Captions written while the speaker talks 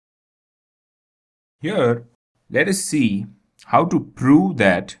Here, let us see how to prove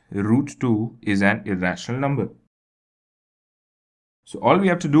that root 2 is an irrational number. So all we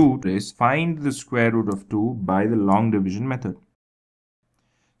have to do is find the square root of 2 by the long division method.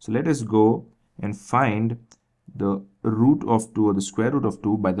 So let us go and find the root of 2 or the square root of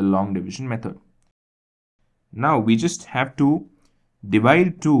 2 by the long division method. Now we just have to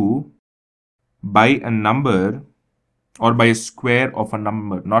divide 2 by a number or by a square of a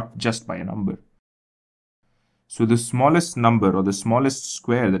number, not just by a number. So the smallest number or the smallest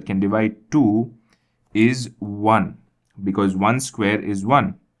square that can divide 2 is 1, because 1 square is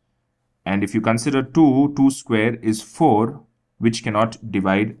 1. And if you consider 2, 2 square is 4, which cannot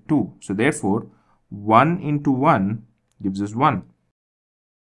divide 2. So therefore, 1 into 1 gives us 1.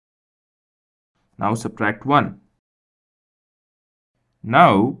 Now subtract 1.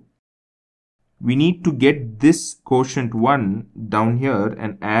 Now, we need to get this quotient 1 down here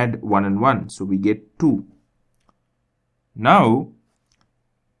and add 1 and 1. So we get 2. Now,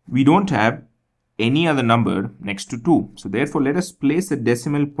 we don't have any other number next to 2. So therefore, let us place a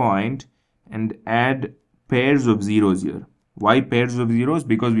decimal point and add pairs of zeros here. Why pairs of zeros?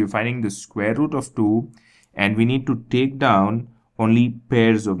 Because we are finding the square root of 2 and we need to take down only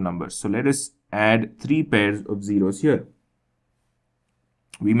pairs of numbers. So let us add 3 pairs of zeros here.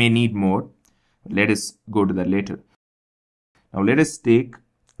 We may need more. Let us go to that later. Now let us take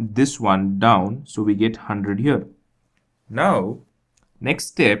this one down so we get 100 here. Now, next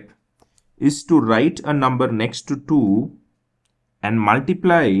step is to write a number next to 2 and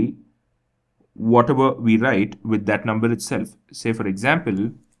multiply whatever we write with that number itself. Say for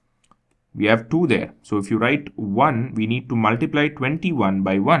example, we have 2 there. So if you write 1, we need to multiply 21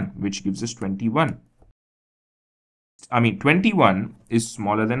 by 1, which gives us 21. 21 is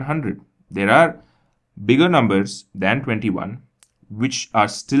smaller than 100. There are bigger numbers than 21, which are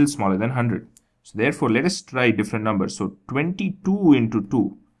still smaller than 100. So therefore, let us try different numbers. So 22 into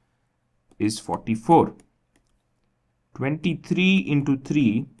 2 is 44. 23 into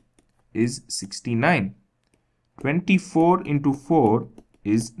 3 is 69. 24 into 4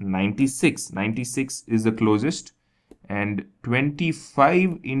 is 96. 96 is the closest. And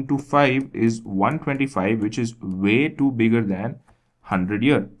 25 into 5 is 125, which is way too bigger than 100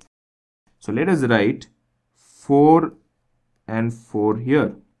 here. So let us write 4 and 4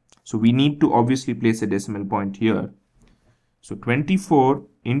 here. So we need to obviously place a decimal point here. So 24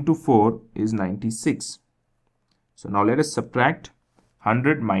 into 4 is 96. So now let us subtract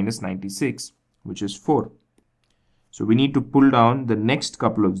 100 minus 96, which is 4. So we need to pull down the next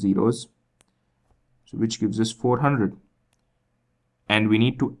couple of zeros, so which gives us 400. And we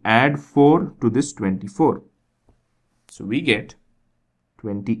need to add 4 to this 24. So we get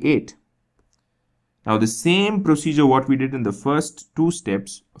 28. Now the same procedure what we did in the first 2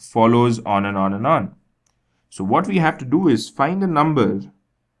 steps follows on and on and on. So what we have to do is find a number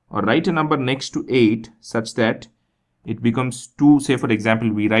or write a number next to 8 such that it becomes 2. Say for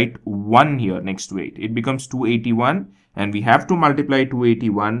example, we write 1 here next to 8. It becomes 281 and we have to multiply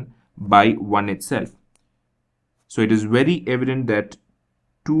 281 by 1 itself. So it is very evident that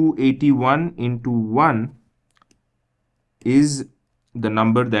 281 into 1 is the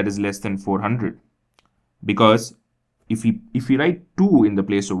number that is less than 400. Because if we write 2 in the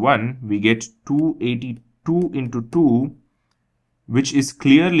place of 1, we get 282 into 2, which is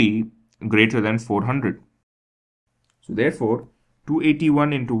clearly greater than 400. So therefore,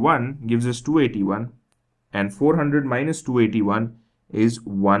 281 into 1 gives us 281, and 400 minus 281 is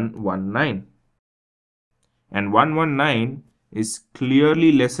 119. And 119 is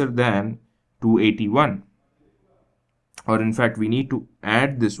clearly lesser than 281. Or in fact, we need to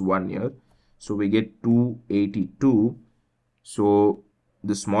add this 1 here. So we get 282. So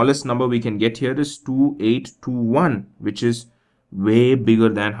the smallest number we can get here is 2821, which is way bigger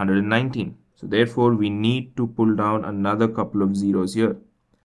than 119. So therefore, we need to pull down another couple of zeros here.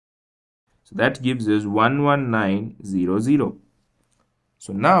 So that gives us 11900.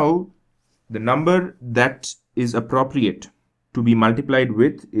 So now the number that is appropriate to be multiplied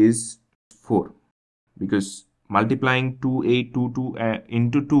with is 4, because multiplying 2822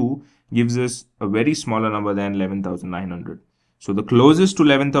 into 2 gives us a very smaller number than 11,900. So the closest to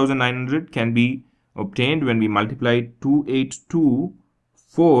 11,900 can be obtained when we multiply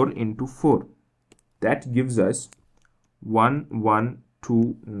 2824 into 4. That gives us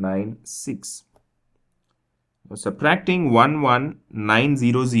 11296. Now subtracting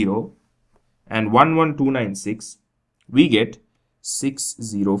 11900 and 11296, we get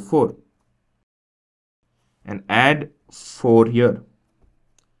 604. And add 4 here.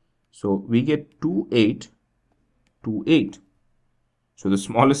 So we get 2828. So the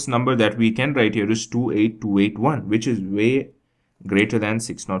smallest number that we can write here is 28281, which is way greater than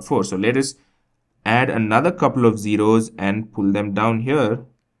 604. So let us add another couple of zeros and pull them down here.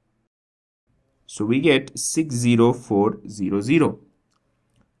 So we get 60400.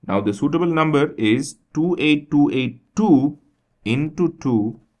 Now the suitable number is 28282 into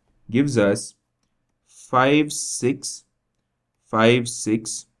 2 gives us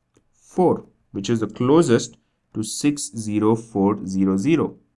 56564, which is the closest to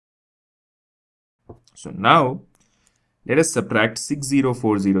 60400. So now let us subtract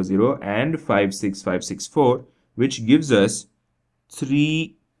 60400 and 56564, which gives us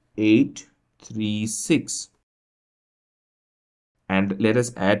 3836. And let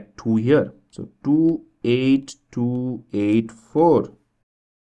us add 2 here. So 28284.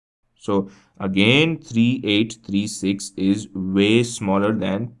 So again 3836 is way smaller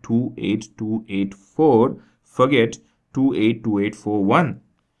than 28284. Forget 28281.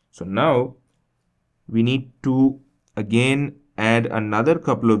 So now we need to again add another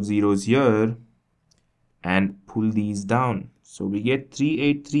couple of zeros here and pull these down. So we get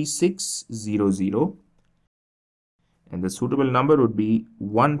 383600. And the suitable number would be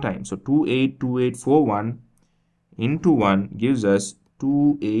 1 time. So 282841 into 1 gives us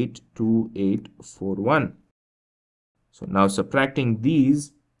 282841. So now subtracting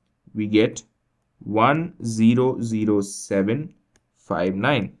these, we get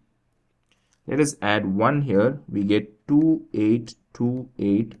 100759. Let us add 1 here. We get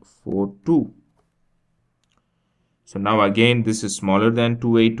 282842. So now again this is smaller than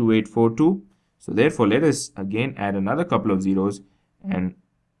 282842. So therefore, let us again add another couple of zeros and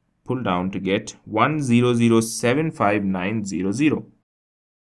pull down to get 10075900.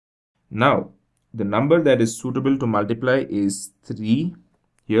 Now, the number that is suitable to multiply is 3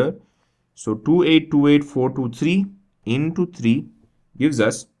 here. So 2828423 into 3 gives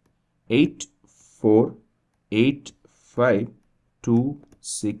us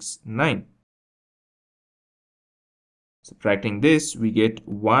 8485269. Subtracting this, we get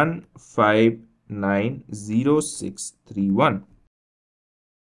 159631.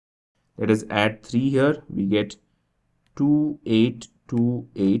 Let us add 3 here. We get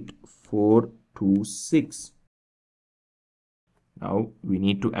 282846. Now we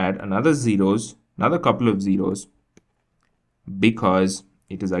need to add another couple of zeros, because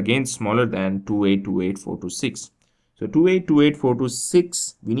it is again smaller than 2828426. So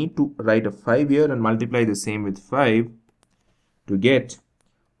 2828426, we need to write a 5 here and multiply the same with 5 to get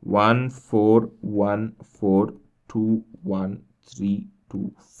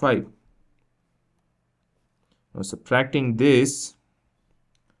 14142135. Now subtracting this,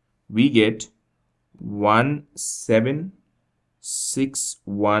 we get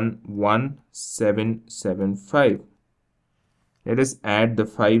 1761175. Let us add the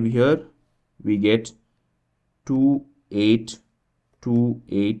 5 here. We get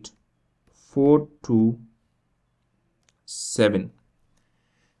 282427.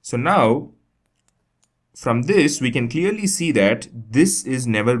 So now from this we can clearly see that this is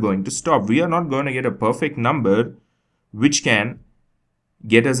never going to stop. We are not going to get a perfect number which can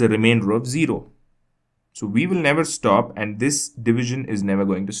get us a remainder of 0. So we will never stop, and this division is never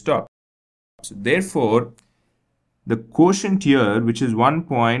going to stop. So therefore, the quotient here, which is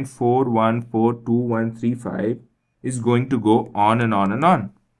 1.414235, is going to go on and on and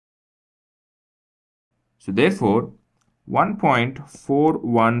on. So therefore,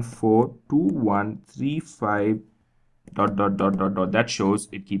 1.414235 ... that shows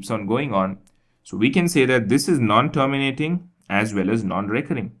it keeps on going on. So we can say that this is non-terminating as well as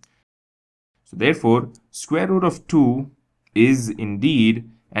non-recurring. So therefore, square root of 2 is indeed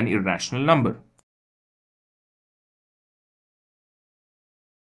an irrational number.